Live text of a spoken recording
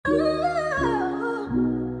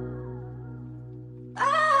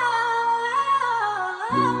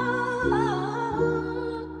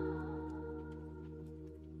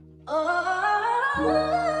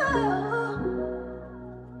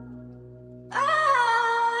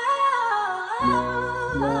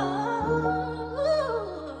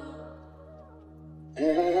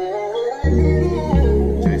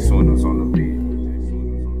Jaysw3ndles on the beat.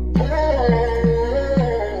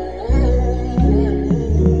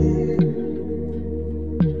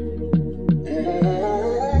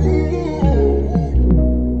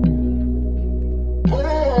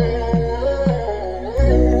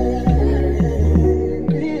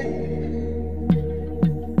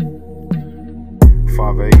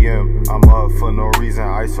 5 a.m. I'm up for no reason,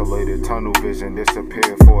 isolated, tunnel vision,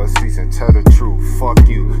 disappeared for a season. Tell the truth, fuck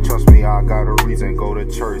you, trust me, I got a reason. Go to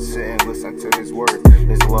church, sit and listen to his words.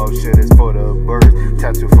 This love shit is for the birds.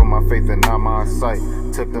 Tattoo for my faith and not my sight.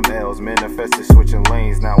 Took them L's, manifested, switching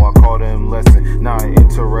lanes. Now I call them lesson. Not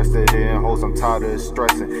interested in hoes, I'm tired of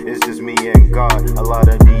stressing. It's just me and God. A lot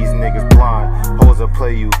of these niggas blind. Hoes will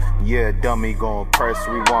play you, yeah, dummy, gon' press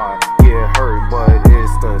rewind. Get hurt, but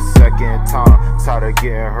it's the second time. Tired of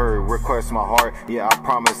getting hurt, request my heart. Yeah, I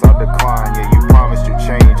promise I'll decline. Yeah, you promised you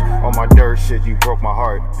change. On my dirt shit, you broke my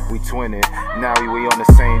heart. We twinning, now we on the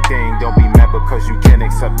same thing. Don't be mad because you can't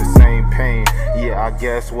accept the same pain. Yeah, I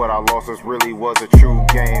guess what I lost really was a true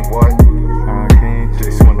game. What? I can't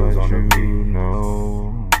Jaysw3ndles let on the you beat.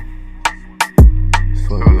 know.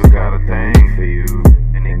 Jaysw3ndles got a thing for you,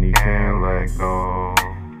 and he can't let go.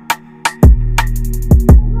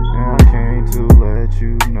 I came to let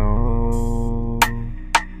you know.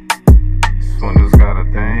 Jaysw3ndles got a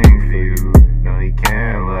thing for you, no, he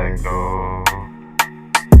can't let go.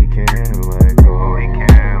 He can't let go. Oh, he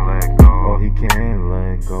can't let go. Oh, he can't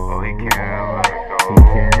let go. Oh, he can't let go. He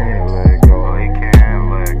can't let go. Oh, he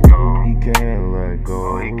can't let go. He can't let go.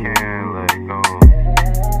 Oh, he can't let go.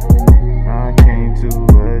 I came to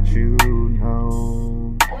let you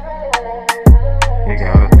know. He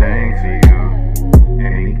got a thing for you,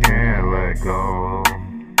 and he can't let go.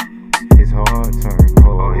 His heart turned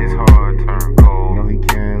cold. Oh, his heart turned cold. No, he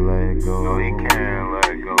can't let go. No, he can't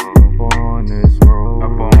let go. Up on this road.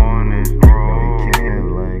 Up on this road. No, he can't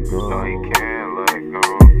let go. No, he can't let go.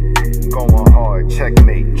 Going hard,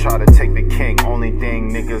 checkmate, try to take the king. Only thing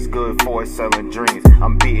niggas good for is selling dreams.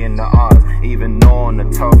 I'm beating the odds, even on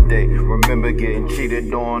a tough day. Remember getting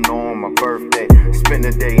cheated on my birthday. Spend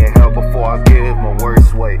the day in hell before I give my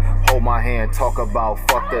worst way. Hold my hand, talk about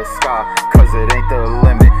fuck the sky, cause it ain't the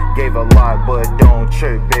limit. Gave a lot, but don't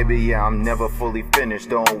trip, baby, yeah, I'm never fully finished.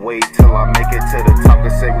 Don't wait till I make it to the top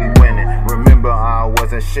and say we winning. Remember I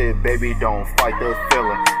wasn't shit, baby, don't fight the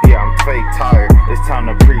feeling. Yeah, I'm fake tired, it's time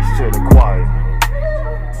to preach to the choir.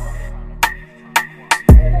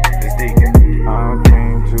 It's Deacon. I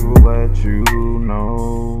came to let you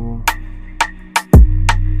know.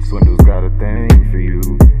 Jaysw3ndles got a thing for you,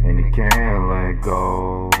 and he can't